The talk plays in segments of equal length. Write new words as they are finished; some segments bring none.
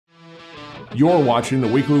You're watching the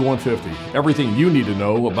Weekly 150. Everything you need to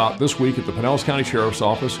know about this week at the Pinellas County Sheriff's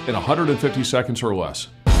Office in 150 seconds or less.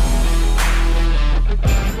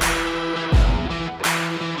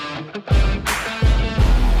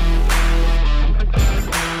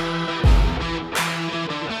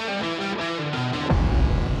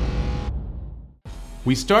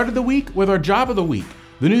 We started the week with our Job of the Week.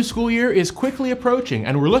 The new school year is quickly approaching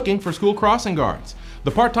and we're looking for school crossing guards. The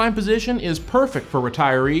part-time position is perfect for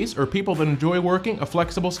retirees or people that enjoy working a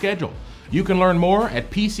flexible schedule. You can learn more at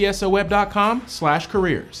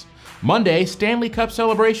pcsoweb.com/careers. Monday, Stanley Cup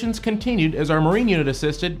celebrations continued as our Marine unit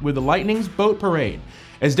assisted with the Lightning's boat parade.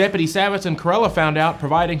 As Deputy Savitz and Corella found out,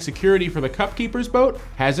 providing security for the Cup Keeper's boat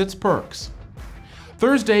has its perks.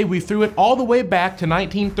 Thursday, we threw it all the way back to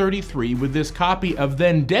 1933 with this copy of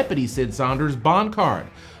then Deputy Sid Saunders' bond card.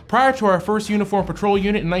 Prior to our first uniform patrol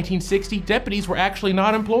unit in 1960, deputies were actually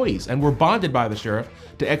not employees and were bonded by the sheriff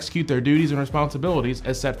to execute their duties and responsibilities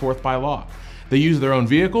as set forth by law. They used their own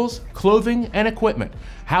vehicles, clothing, and equipment.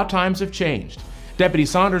 How times have changed. Deputy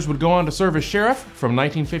Saunders would go on to serve as sheriff from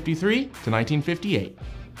 1953 to 1958.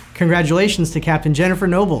 Congratulations to Captain Jennifer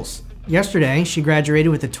Nobles. Yesterday, she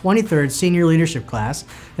graduated with the 23rd Senior Leadership Class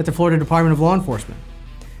at the Florida Department of Law Enforcement.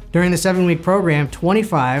 During the 7-week program,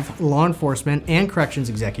 25 law enforcement and corrections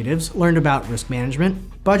executives learned about risk management,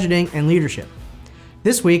 budgeting, and leadership.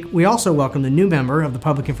 This week, we also welcome the new member of the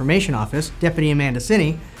Public Information Office, Deputy Amanda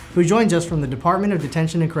Sinney, who joins us from the Department of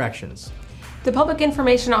Detention and Corrections. The Public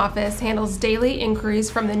Information Office handles daily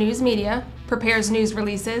inquiries from the news media, prepares news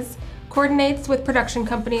releases, coordinates with production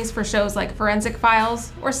companies for shows like Forensic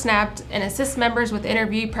Files or Snapped, and assists members with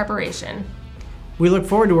interview preparation. We look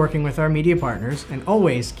forward to working with our media partners and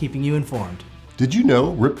always keeping you informed. Did you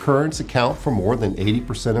know rip currents account for more than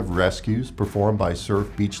 80% of rescues performed by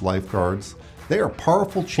surf beach lifeguards? They are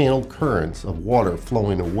powerful channeled currents of water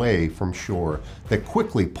flowing away from shore that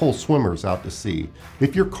quickly pull swimmers out to sea.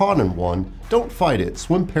 If you're caught in one, don't fight it.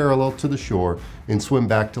 Swim parallel to the shore and swim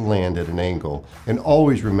back to land at an angle. And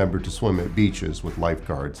always remember to swim at beaches with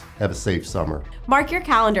lifeguards. Have a safe summer. Mark your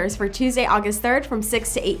calendars for Tuesday, August 3rd from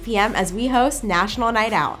 6 to 8 p.m. as we host National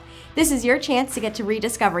Night Out. This is your chance to get to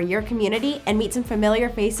rediscover your community and meet some familiar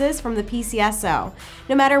faces from the PCSO.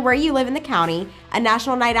 No matter where you live in the county, a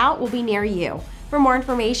National Night Out will be near you. For more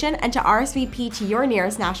information and to RSVP to your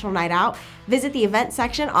nearest National Night Out, visit the event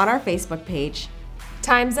section on our Facebook page.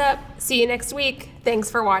 Time's up. See you next week. Thanks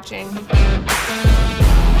for watching.